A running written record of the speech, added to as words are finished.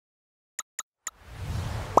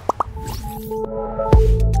Hello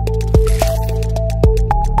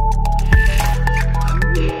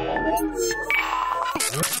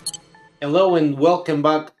and welcome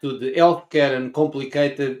back to the Healthcare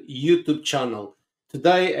Uncomplicated YouTube channel.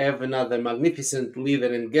 Today I have another magnificent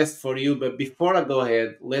leader and guest for you, but before I go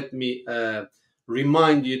ahead, let me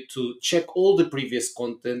remind you to check all the previous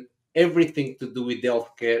content, everything to do with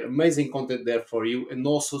healthcare, amazing content there for you, and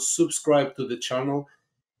also subscribe to the channel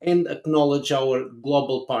and acknowledge our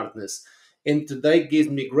global partners. And today gives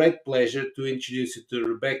me great pleasure to introduce you to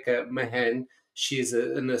Rebecca Meehan. She is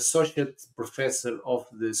an associate professor of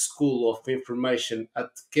the School of Information at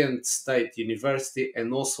Kent State University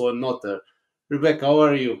and also an author. Rebecca, how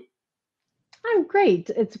are you? I'm great.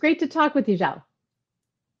 It's great to talk with you, João.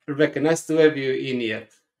 Rebecca, nice to have you in here.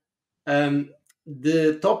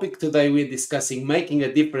 The topic today we're discussing making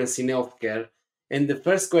a difference in healthcare. And the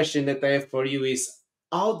first question that I have for you is,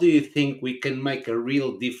 how do you think we can make a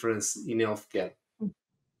real difference in healthcare?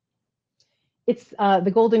 It's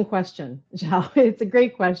the golden question, João. It's a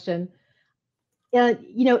great question.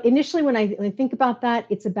 Initially when I think about that,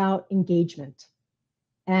 it's about engagement.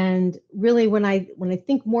 And really, when I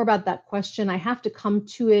think more about that question, I have to come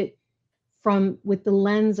to it with the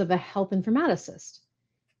lens of a health informaticist.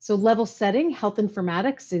 So level setting, health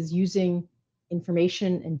informatics is using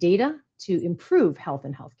information and data to improve health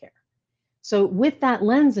and healthcare. So with that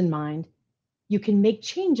lens in mind, you can make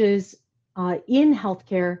changes in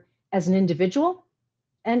healthcare as an individual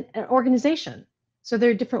and an organization. So there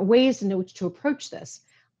are different ways in which to approach this.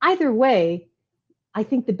 Either way, I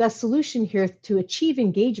think the best solution here to achieve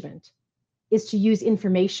engagement is to use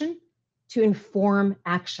information to inform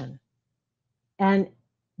action. And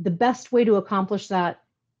the best way to accomplish that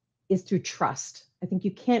is through trust. I think you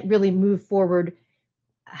can't really move forward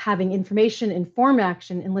having information inform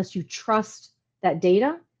action unless you trust that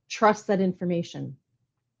data, trust that information.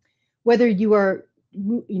 Whether you are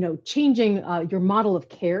changing your model of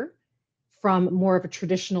care from more of a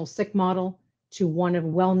traditional sick model to one of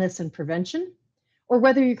wellness and prevention, or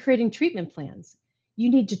whether you're creating treatment plans, you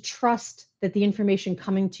need to trust that the information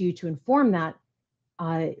coming to you to inform that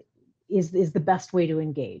is the best way to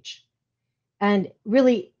engage. And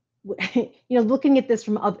really, looking at this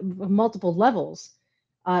from multiple levels,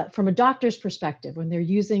 from a doctor's perspective, when they're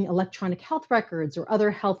using electronic health records or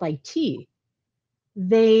other health IT,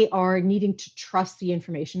 they are needing to trust the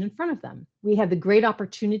information in front of them. We have the great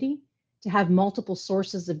opportunity to have multiple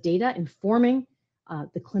sources of data informing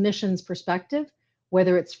the clinician's perspective,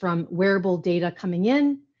 whether it's from wearable data coming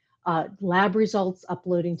in, lab results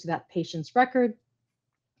uploading to that patient's record,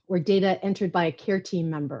 or data entered by a care team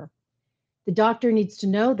member. The doctor needs to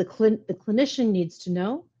know, the clinician needs to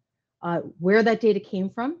know where that data came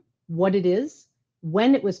from, what it is,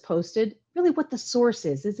 when it was posted, really what the source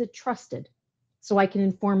is it trusted? So I can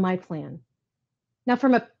inform my plan. Now,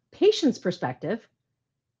 from a patient's perspective,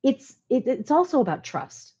 it's also about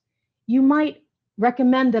trust. You might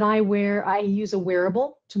recommend that I use a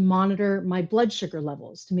wearable to monitor my blood sugar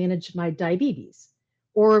levels, to manage my diabetes,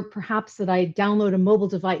 or perhaps that I download a mobile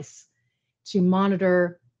device to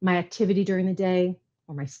monitor my activity during the day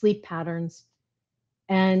or my sleep patterns.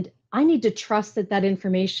 And I need to trust that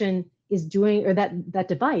information is doing, or that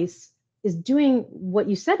device is doing what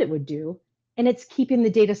you said it would do, and it's keeping the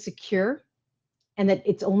data secure, and that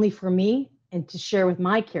it's only for me and to share with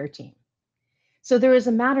my care team. So there is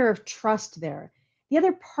a matter of trust there. The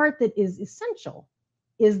other part that is essential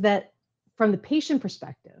is that from the patient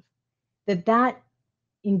perspective, that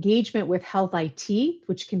engagement with health IT,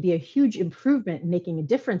 which can be a huge improvement in making a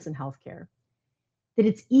difference in healthcare, that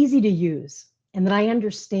it's easy to use and that I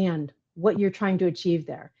understand what you're trying to achieve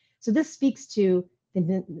there. So this speaks to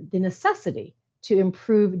the necessity to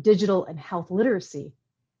improve digital and health literacy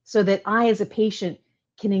so that I, as a patient,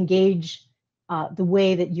 can engage the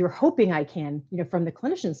way that you're hoping I can, from the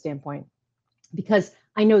clinician standpoint, because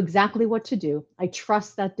I know exactly what to do. I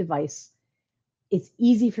trust that device. It's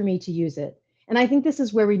easy for me to use it. And I think this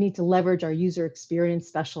is where we need to leverage our user experience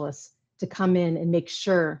specialists to come in and make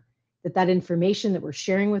sure that information that we're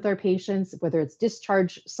sharing with our patients, whether it's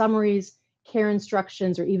discharge summaries, care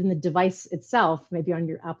instructions, or even the device itself, maybe on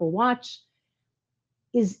your Apple Watch,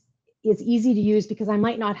 is easy to use, because I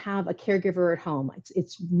might not have a caregiver at home.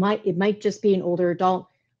 It might just be an older adult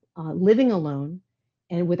living alone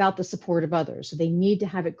and without the support of others. So they need to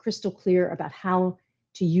have it crystal clear about how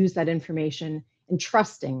to use that information and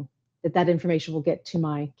trusting that information will get to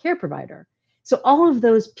my care provider. So all of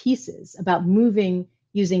those pieces about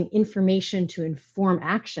using information to inform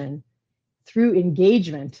action through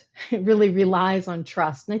engagement, it really relies on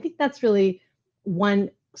trust. And I think that's really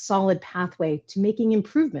one solid pathway to making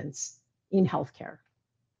improvements in healthcare.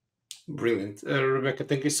 Brilliant. Rebecca,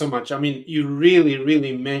 thank you so much. I mean, you really,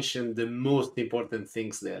 really mentioned the most important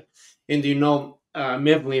things there. And I'm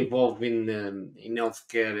heavily involved in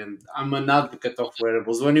healthcare, and I'm an advocate of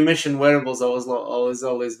wearables. When you mentioned wearables, I was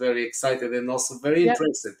always very excited and also very Yep.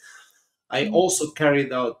 interested. I Mhm. also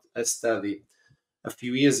carried out a study a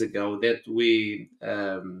few years ago that we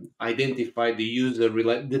identified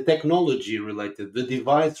the technology related, the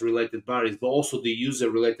device related barriers, but also the user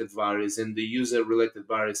related barriers. And the user related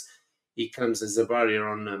barriers, it comes as a barrier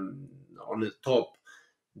on the top,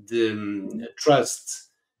 the trust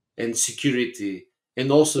and security,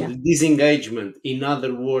 and also Yeah. the disengagement. In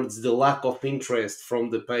other words, the lack of interest from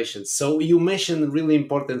the patients. So you mentioned really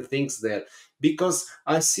important things there, because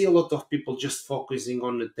I see a lot of people just focusing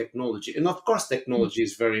on the technology. And of course, technology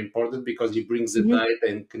is very important because it brings the Mhm. data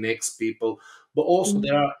and connects people, but also Mhm.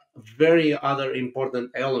 there are very other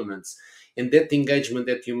important elements. And that engagement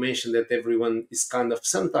that you mentioned, that everyone is kind of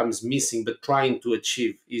sometimes missing but trying to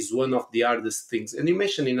achieve, is one of the hardest things. And you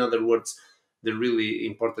mentioned, in other words, the really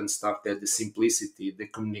important stuff there, the simplicity, the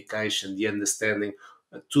communication, the understanding,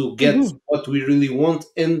 to get Mhm. what we really want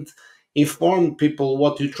and inform people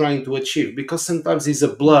what you're trying to achieve. Because sometimes it's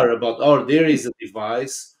a blur about, oh, there is a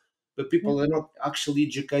device, but Yeah. people are not actually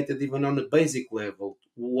educated even on a basic level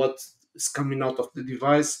what is coming out of the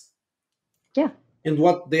device Yeah. and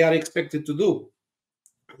what they are expected to do.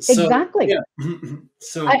 So Exactly. yeah,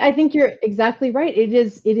 so I think you're exactly right. It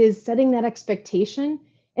is setting that expectation.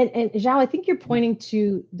 And Zhao, I think you're pointing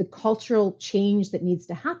to the cultural change that needs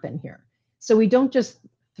to happen here. So we don't just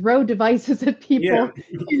throw devices at yeah, people.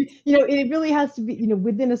 It really has to be,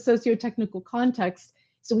 within a socio-technical context.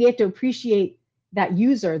 So we have to appreciate that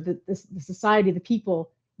user, the society, the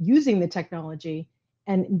people using the technology,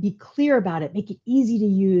 and be clear about it, make it easy to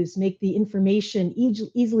use, make the information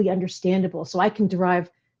easily understandable so I can derive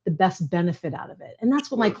the best benefit out of it. And that's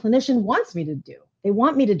what my sure. clinician wants me to do. They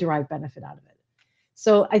want me to derive benefit out of it.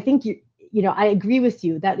 So I think I agree with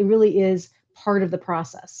you that it really is part of the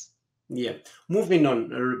process. Yeah. Moving on,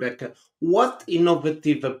 Rebecca, what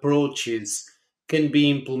innovative approaches can be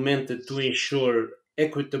implemented to ensure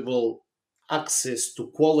equitable access to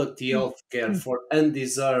quality Mm, healthcare mm, for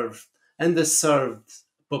underserved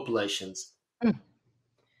populations? mm.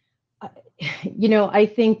 I- I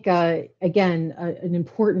think again an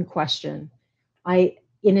important question.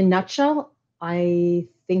 In a nutshell, I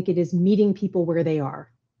think it is meeting people where they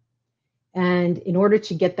are, and in order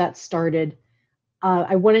to get that started,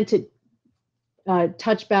 I wanted to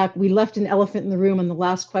touch back. We left an elephant in the room on the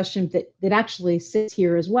last question that actually sits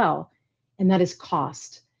here as well, and that is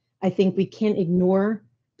cost. I think we can't ignore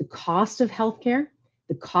the cost of healthcare,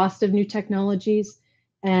 the cost of new technologies,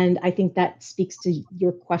 and I think that speaks to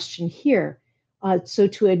your question here. So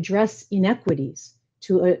to address inequities,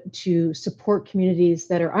 to support communities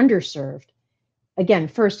that are underserved, again,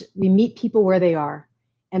 first we meet people where they are,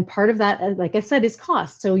 and part of that, like I said, is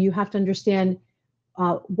cost. So you have to understand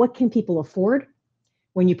what can people afford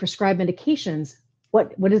when you prescribe medications.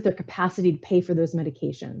 What is their capacity to pay for those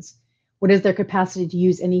medications? What is their capacity to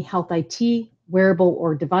use any health IT, wearable,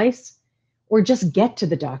 or device, or just get to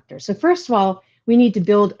the doctor? So first of all, we need to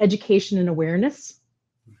build education and awareness,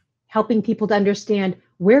 helping people to understand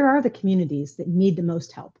where are the communities that need the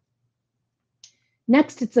most help.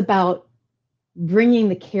 Next, it's about bringing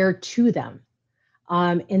the care to them.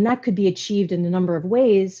 And that could be achieved in a number of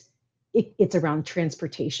ways. It's around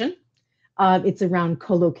transportation, it's around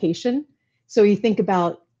co-location. So you think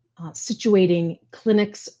about situating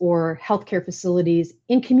clinics or healthcare facilities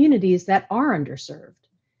in communities that are underserved,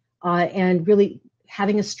 and really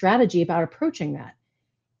having a strategy about approaching that.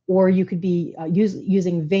 Or you could be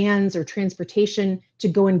using vans or transportation to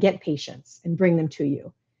go and get patients and bring them to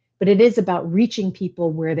you. But it is about reaching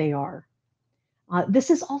people where they are. This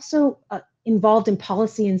is also involved in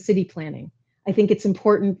policy and city planning. I think it's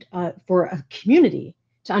important for a community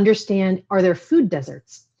to understand, are there food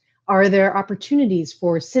deserts? Are there opportunities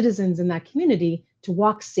for citizens in that community to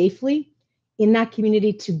walk safely in that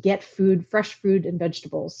community to get food, fresh food and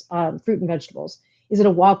vegetables, fruit and vegetables? Is it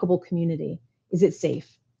a walkable community? Is it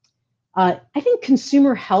safe? I think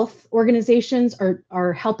consumer health organizations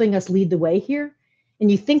are helping us lead the way here.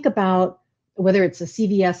 And you think about whether it's a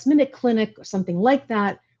CVS Minute Clinic or something like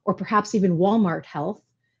that, or perhaps even Walmart Health,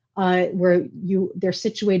 where they're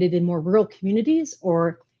situated in more rural communities,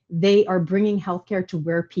 or they are bringing healthcare to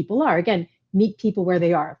where people are. Again, meet people where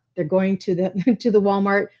they are. They're going to the to the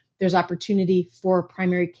Walmart. There's opportunity for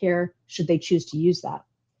primary care should they choose to use that.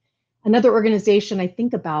 Another organization I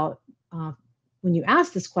think about when you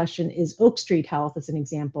ask this question is Oak Street Health, as an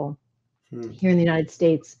example, Hmm. here in the United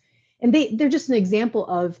States. And they're just an example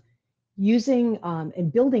of using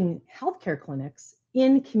and building healthcare clinics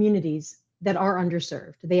in communities that are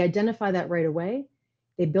underserved. They identify that right away.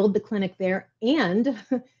 They build the clinic there, and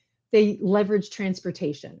they leverage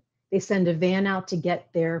transportation. They send a van out to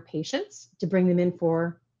get their patients to bring them in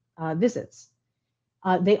for visits.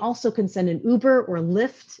 They also can send an Uber or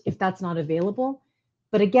Lyft if that's not available.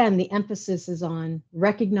 But again, the emphasis is on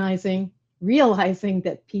recognizing, realizing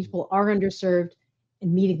that people are underserved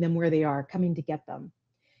and meeting them where they are, coming to get them.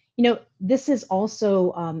 This is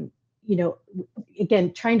also,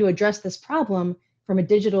 again, trying to address this problem from a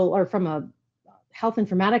digital or from a health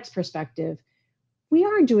informatics perspective. We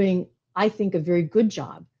are doing, I think, a very good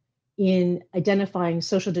job in identifying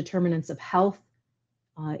social determinants of health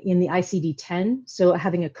in the ICD-10. So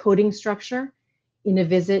having a coding structure in a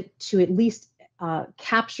visit to at least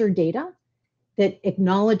capture data that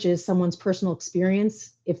acknowledges someone's personal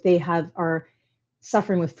experience if they are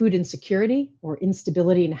suffering with food insecurity or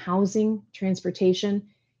instability in housing, transportation.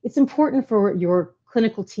 It's important for your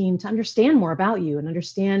clinical team to understand more about you and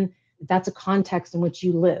understand that that's a context in which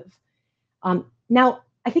you live. Now,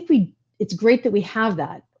 I think it's great that we have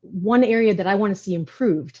that. One area that I want to see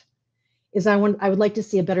improved is I would like to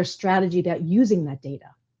see a better strategy about using that data.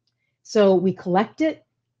 So we collect it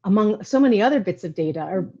among so many other bits of data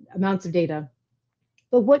or amounts of data,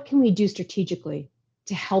 but what can we do strategically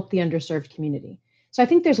to help the underserved community? So I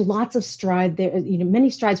think there's lots of strides there, many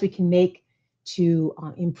strides we can make to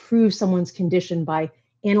improve someone's condition by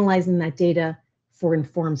analyzing that data for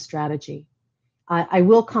informed strategy. I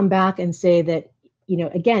will come back and say that,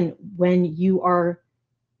 again, when you are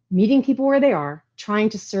meeting people where they are, trying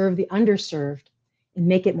to serve the underserved and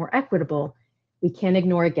make it more equitable, we can't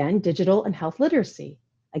ignore, again, digital and health literacy.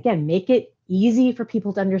 Again, make it easy for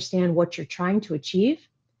people to understand what you're trying to achieve,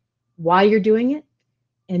 why you're doing it,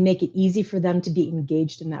 and make it easy for them to be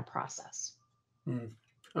engaged in that process.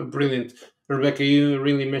 Brilliant. Rebecca, you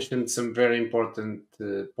really mentioned some very important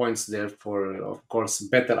points there for, of course,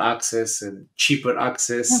 better access and cheaper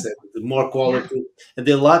access, and more quality. Yeah.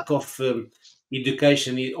 The lack of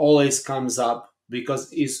education, it always comes up because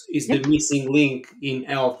it's the missing link in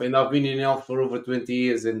health. And I've been in health for over 20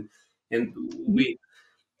 years, and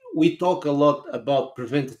we talk a lot about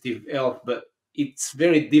preventative health, but it's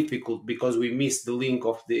very difficult because we miss the link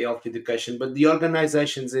of the health education. But the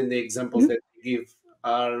organizations and the examples that we give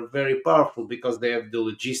are very powerful because they have the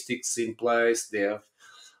logistics in place, they have,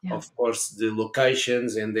 of course, the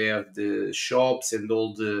locations, and they have the shops and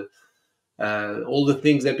all the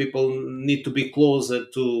things that people need to be closer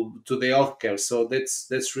to the healthcare. So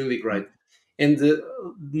that's really great. And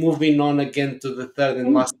moving on again to the third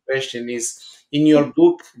and last question is, in your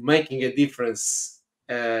book, Making a Difference,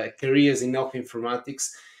 Careers in Health Informatics,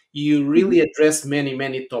 you really address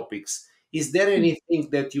many topics. Is there anything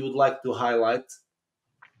that you would like to highlight?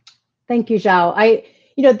 Thank you, João.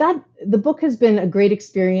 The book has been a great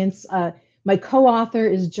experience. My co-author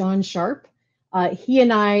is John Sharp.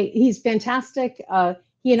 He's fantastic.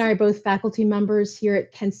 He and I are both faculty members here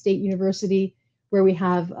at Kent State University, where we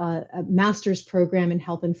have a master's program in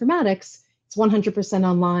health informatics. It's 100%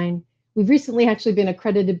 online. We've recently actually been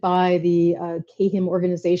accredited by the CAHIM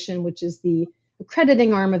organization, which is the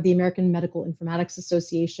accrediting arm of the American Medical Informatics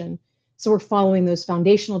Association. So we're following those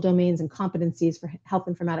foundational domains and competencies for health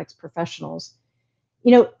informatics professionals.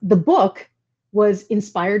 The book was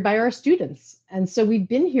inspired by our students. And so we've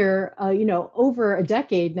been here, over a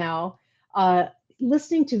decade now,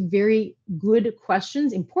 listening to very good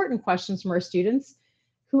questions, important questions from our students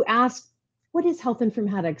who ask, what is health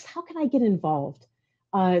informatics? How can I get involved?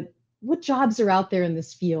 What jobs are out there in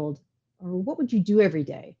this field? Or what would you do every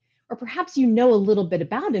day? Or perhaps you know a little bit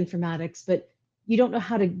about informatics, but you don't know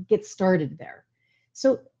how to get started there.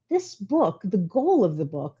 So this book, the goal of the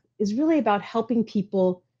book, is really about helping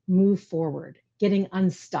people move forward, getting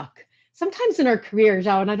unstuck. Sometimes in our career,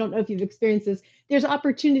 João, and I don't know if you've experienced this, there's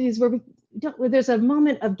opportunities where there's a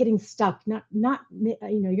moment of getting stuck, you're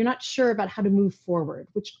not sure about how to move forward,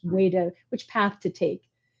 which path to take.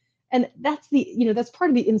 And that's that's part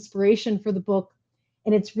of the inspiration for the book.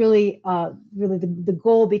 And it's really the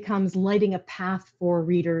goal becomes lighting a path for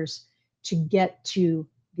readers to get to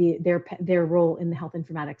their role in the health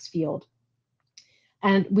informatics field.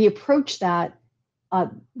 And we approach that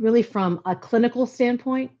really from a clinical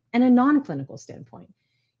standpoint and a non-clinical standpoint.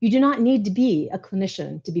 You do not need to be a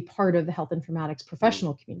clinician to be part of the health informatics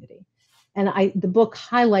professional community. And the book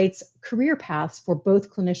highlights career paths for both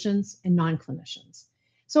clinicians and non-clinicians.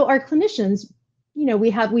 So our clinicians,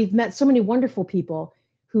 we've met so many wonderful people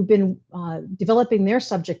who've been developing their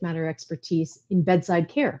subject matter expertise in bedside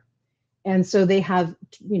care. And so they have,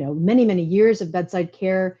 many years of bedside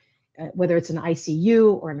care whether it's an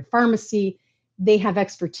ICU or in a pharmacy, they have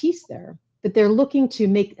expertise there, but they're looking to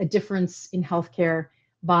make a difference in healthcare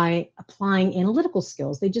by applying analytical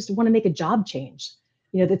skills. They just want to make a job change.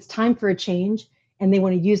 It's time for a change, and they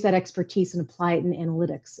want to use that expertise and apply it in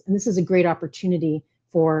analytics. And this is a great opportunity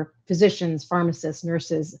for physicians, pharmacists,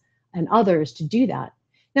 nurses, and others to do that.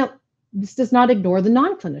 Now, this does not ignore the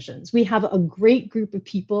non-clinicians. We have a great group of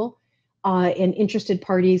people and interested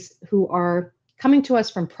parties who are coming to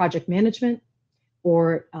us from project management,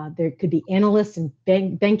 or there could be analysts in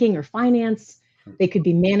banking or finance. They could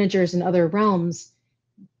be managers in other realms.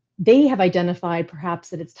 They have identified perhaps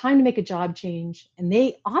that it's time to make a job change, and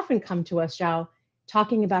they often come to us, João,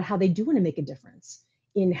 talking about how they do want to make a difference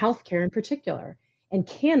in healthcare in particular. And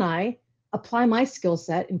can I apply my skill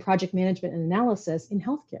set in project management and analysis in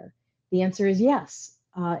healthcare? The answer is yes.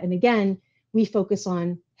 And again, we focus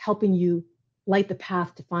on helping you light the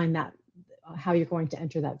path to find that, how you're going to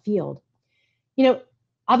enter that field.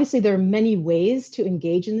 Obviously there are many ways to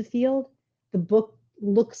engage in the field. The book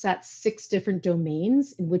looks at 6 different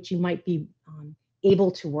domains in which you might be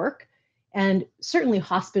able to work. And certainly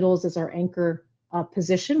hospitals is our anchor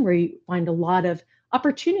position, where you find a lot of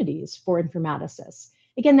opportunities for informaticists.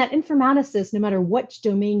 Again, that informaticists, no matter which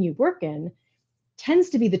domain you work in, tends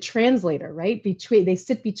to be the translator, right? They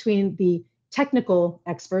sit between the technical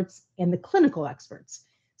experts and the clinical experts.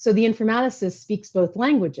 So the informaticist speaks both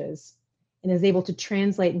languages and is able to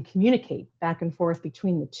translate and communicate back and forth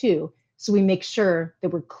between the two. So we make sure that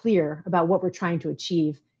we're clear about what we're trying to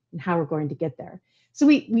achieve and how we're going to get there. So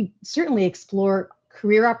we certainly explore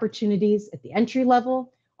career opportunities at the entry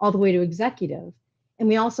level all the way to executive. And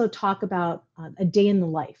we also talk about a day in the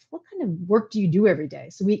life. What kind of work do you do every day?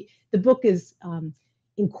 So the book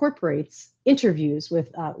incorporates interviews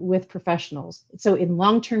with professionals. So in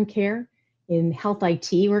long-term care, in health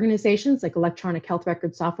IT organizations like electronic health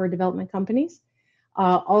record software development companies,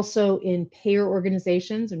 also in payer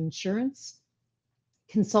organizations and insurance,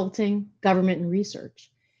 consulting, government, and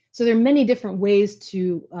research. So there are many different ways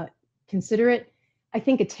to consider it. I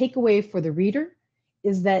think a takeaway for the reader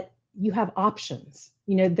is that you have options.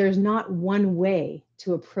 There's not one way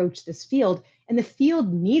to approach this field, and the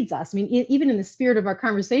field needs us. I mean, even in the spirit of our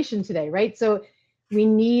conversation today, right? So we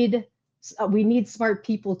need smart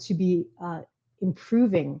people to be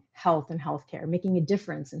improving health and healthcare, making a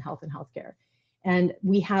difference in health and healthcare. And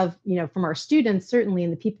we have, from our students, certainly,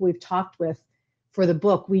 and the people we've talked with for the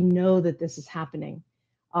book, we know that this is happening.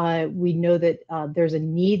 We know that there's a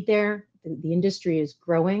need there. The industry is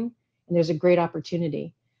growing, and there's a great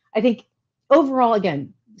opportunity. I think overall,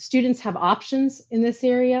 again, students have options in this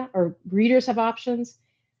area, or readers have options.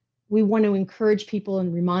 We want to encourage people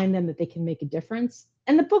and remind them that they can make a difference.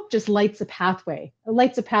 And the book just lights a pathway. It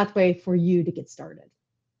lights a pathway for you to get started.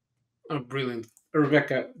 Oh, brilliant.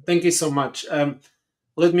 Rebecca, thank you so much.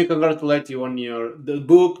 Let me congratulate you on the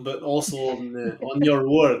book, but also on your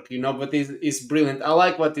work, but it's brilliant. I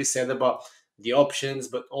like what you said about the options,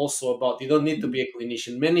 but also about you don't need to be a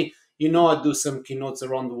clinician. Many, I do some keynotes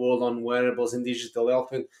around the world on wearables and digital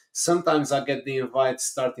health, and sometimes I get the invite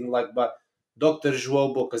starting like, but Dr.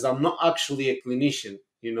 João Bocas, I'm not actually a clinician,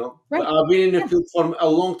 Right. but I've been in the field for a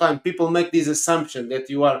long time. People make this assumption that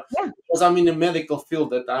you are, because I'm in a medical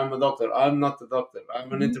field, that I'm a doctor. I'm not a doctor.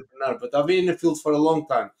 I'm an entrepreneur, but I've been in the field for a long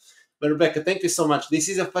time. But Rebecca, thank you so much. This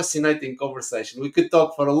is a fascinating conversation. We could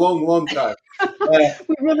talk for a long, long time.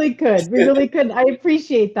 We really could. We really could. I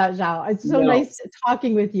appreciate that, João. It's so nice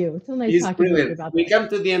talking with you. It's so nice It's talking with you brilliant. about We this. come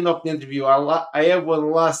to the end of the interview. I have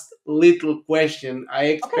one last little question. I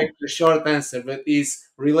expect a short answer, but is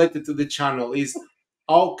related to the channel. Is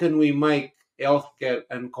how can we make healthcare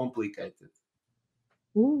uncomplicated?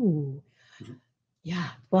 Ooh, yeah.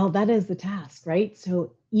 Well, that is the task, right?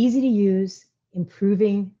 So easy to use,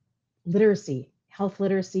 improving literacy, health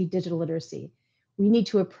literacy, digital literacy. We need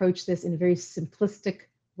to approach this in a very simplistic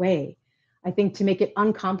way. I think to make it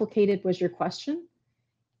uncomplicated was your question.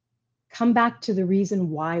 Come back to the reason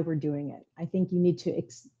why we're doing it. I think you need to,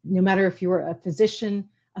 no matter if you're a physician,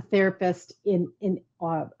 a therapist,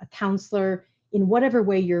 a counselor, in whatever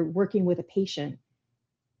way you're working with a patient,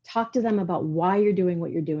 talk to them about why you're doing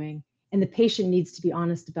what you're doing. And the patient needs to be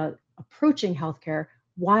honest about approaching healthcare.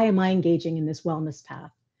 Why am I engaging in this wellness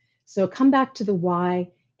path? So come back to the why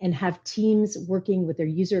and have teams working with their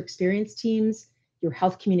user experience teams, your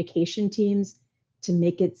health communication teams, to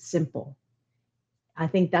make it simple. I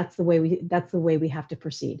think that's the way we have to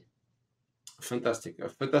proceed. Fantastic. A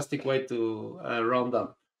fantastic way to round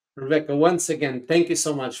up. Rebecca, once again, thank you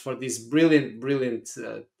so much for this brilliant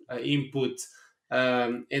input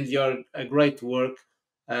and your great work.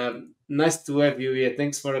 Nice to have you here.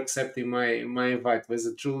 Thanks for accepting my invite. It was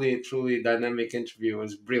a truly dynamic interview. It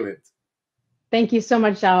was brilliant. Thank you so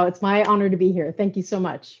much, João. It's my honor to be here. Thank you so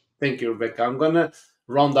much. Thank you, Rebecca. I'm gonna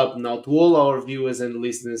round up now. To all our viewers and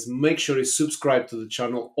listeners, make sure you subscribe to the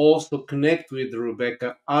channel. Also connect with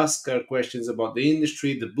Rebecca. Ask her questions about the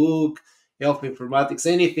industry, the book, health informatics,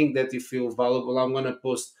 anything that you feel valuable. I'm gonna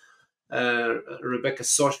post Rebecca's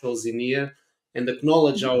socials in here and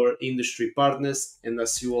acknowledge our industry partners. And I'll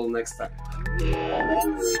see you all next time.